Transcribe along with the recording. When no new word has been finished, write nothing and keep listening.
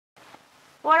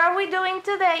What are we doing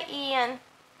today, Ian?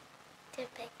 To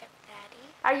pick up Daddy.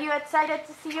 Are you excited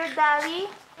to see your daddy?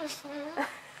 Mm-hmm.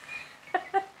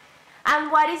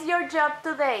 And what is your job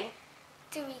today?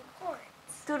 To record.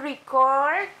 To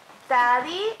record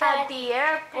Daddy at the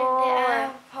airport.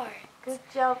 At the airport. Good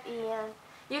job, Ian.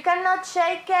 You cannot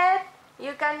shake it,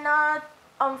 you cannot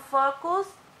unfocus,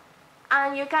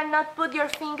 and you cannot put your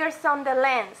fingers on the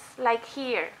lens, like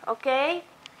here, okay?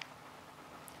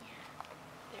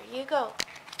 There you go.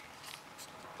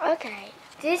 Okay,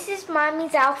 this is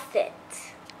Mommy's outfit.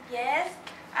 Yes,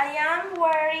 I am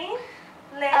wearing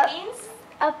leggings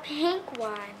A pink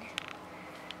one.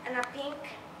 and a pink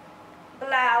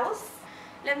blouse.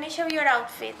 Let me show your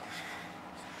outfit.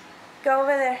 Go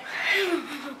over there.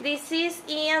 This is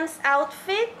Ian's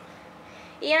outfit.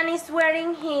 Ian is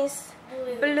wearing his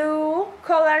blue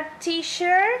colored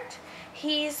t-shirt,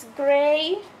 his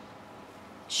gray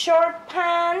short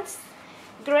pants,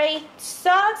 gray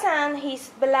socks, and his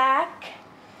black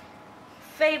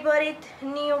favorite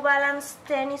New Balance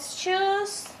tennis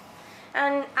shoes.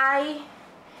 And I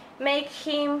make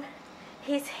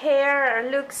his hair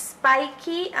look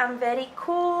spiky and very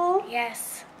cool.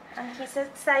 Yes. And he's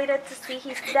excited to see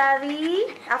his daddy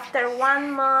after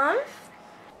 1 month.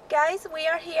 Guys, we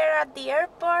are here at the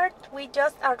airport. We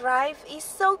just arrived. It's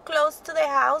so close to the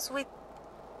house. We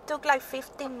took like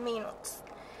 15 minutes.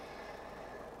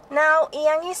 Now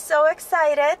Ian is so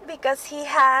excited because he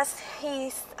has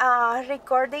his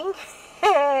recording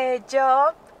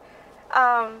job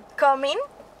coming.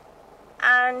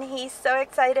 And he's so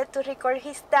excited to record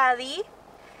his daddy.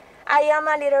 I am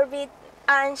a little bit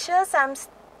anxious.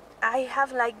 I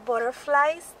have like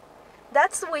butterflies.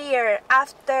 That's weird.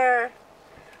 After,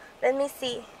 let me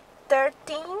see,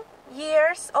 13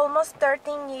 years, almost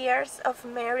 13 years of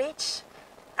marriage,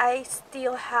 I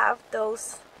still have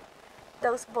those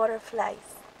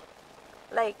butterflies.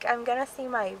 Like, I'm gonna see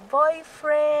my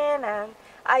boyfriend and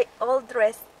I all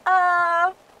dressed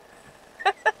up.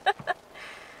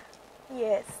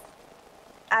 Yes,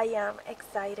 I am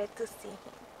excited to see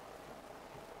him.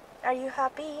 Are you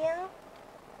happy, Ian?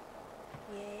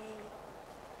 Yay.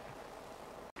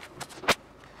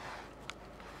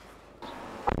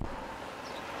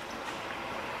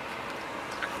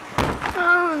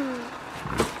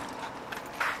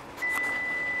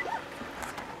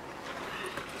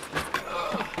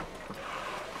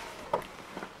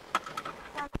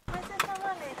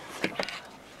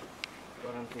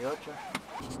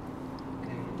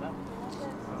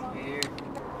 I'm here.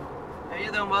 How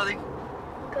you doing, buddy?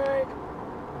 Good.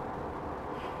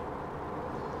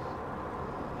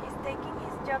 He's taking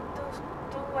his job too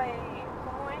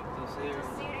serious.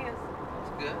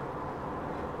 That's good.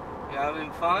 You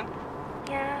having fun?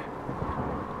 Yeah.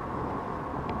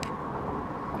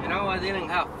 You know, I didn't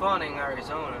have fun in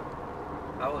Arizona.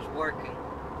 I was working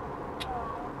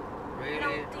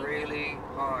really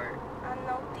hard. And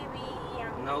no TV.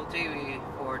 And No TV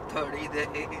for 30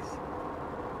 days.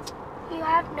 You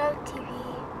have no TV.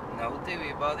 No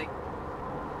TV, buddy.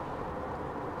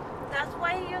 that's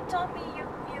why you told me you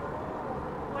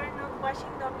were not watching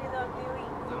WWE.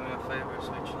 Do me a favor,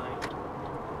 switch lane.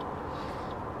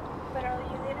 But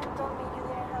you didn't tell me you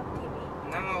didn't have TV.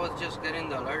 No, I was just getting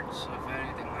the alerts if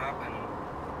anything happened.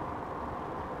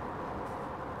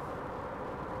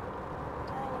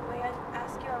 Anyway, I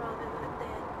asked you about the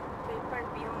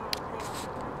pay-per-view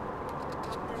thing.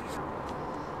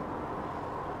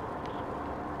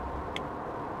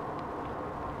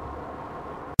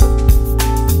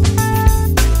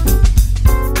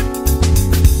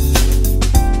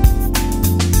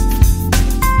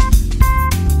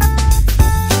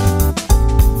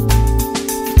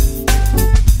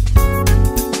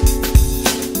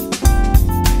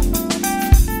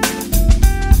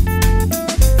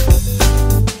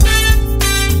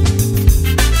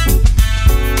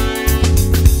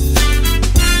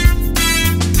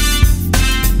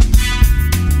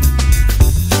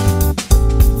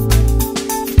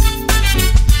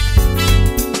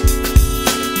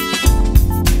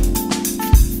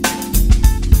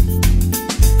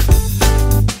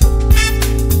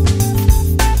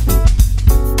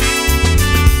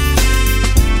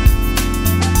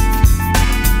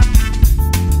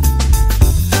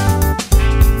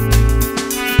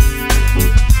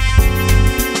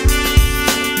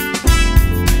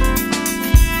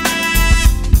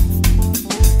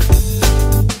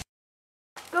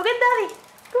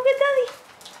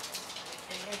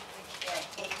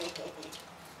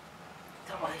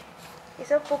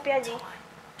 Hizo pupi allí.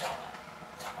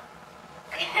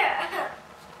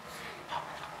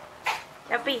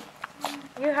 Happy?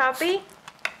 You happy?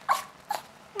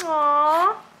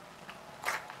 Aww.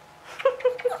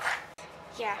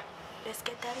 Yeah, let's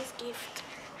get Daddy's gift.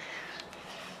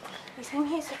 It's in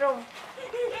his room.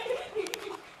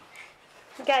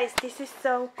 Guys, this is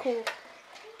so cool.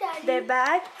 Daddy. The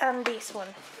bag and this one.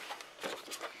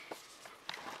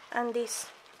 And this.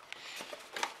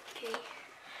 Okay.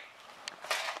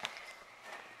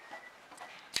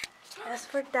 That's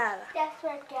for Dada. That's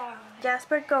right down.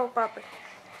 Jasper, go, Papa.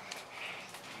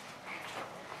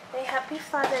 Say happy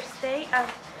Father's Day and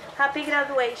happy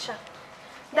graduation.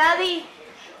 Daddy,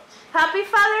 happy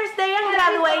Father's Day and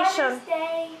graduation. Father's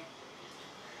Day.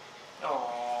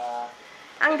 Aww.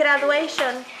 And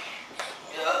graduation.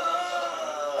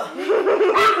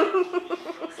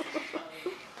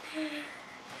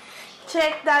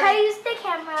 Check, I Daddy. use the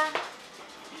camera.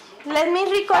 Let me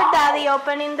record Daddy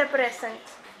opening the present.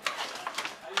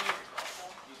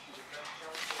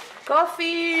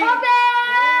 Coffee.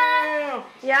 Open!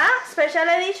 Yeah, special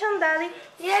edition, Daddy.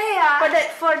 Yeah.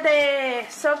 For the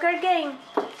soccer game.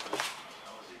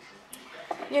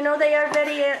 You know they are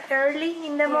very early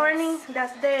in the morning.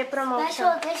 That's the promotion.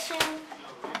 Special edition.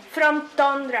 From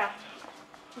Tundra.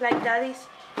 Like that is.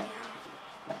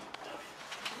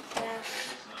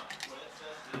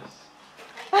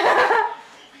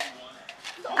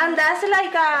 And that's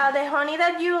like the honey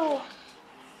that you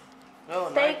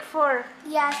Oh, take for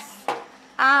Yes.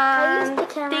 I and use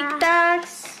the camera. Tic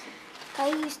Tacs I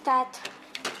use that.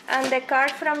 and the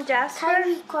card from Can Jasper. I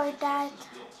record that?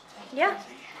 Yeah.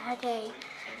 Okay.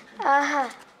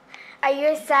 Are you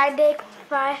excited?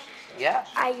 Yeah.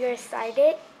 Are you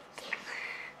excited?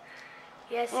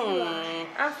 Yes, you are.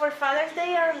 And for Father's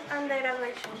Day and the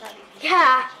graduation, Daddy.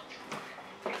 Yeah.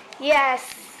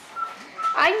 Yes.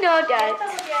 I know that.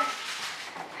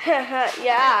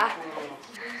 Yeah.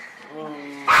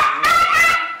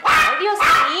 ¡Ay, Dios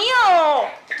mío!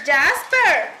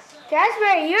 Jasper!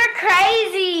 Jasper, you're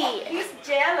crazy. He's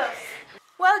jealous.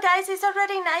 Well, guys, it's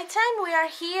already nighttime. We are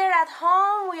here at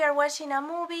home. We are watching a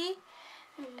movie.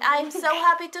 I'm so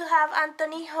happy to have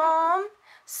Anthony home.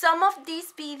 Some of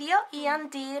this video, Ian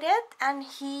did it, and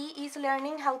he is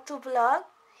learning how to vlog.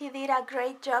 He did a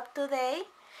great job today.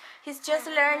 He's just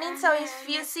learning, so if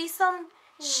you see some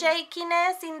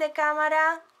shakiness in the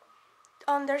camera,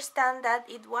 understand that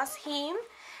it was him.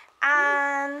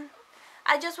 And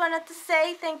I just wanted to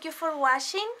say thank you for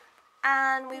watching,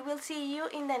 and we will see you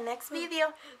in the next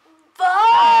video.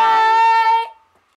 Bye!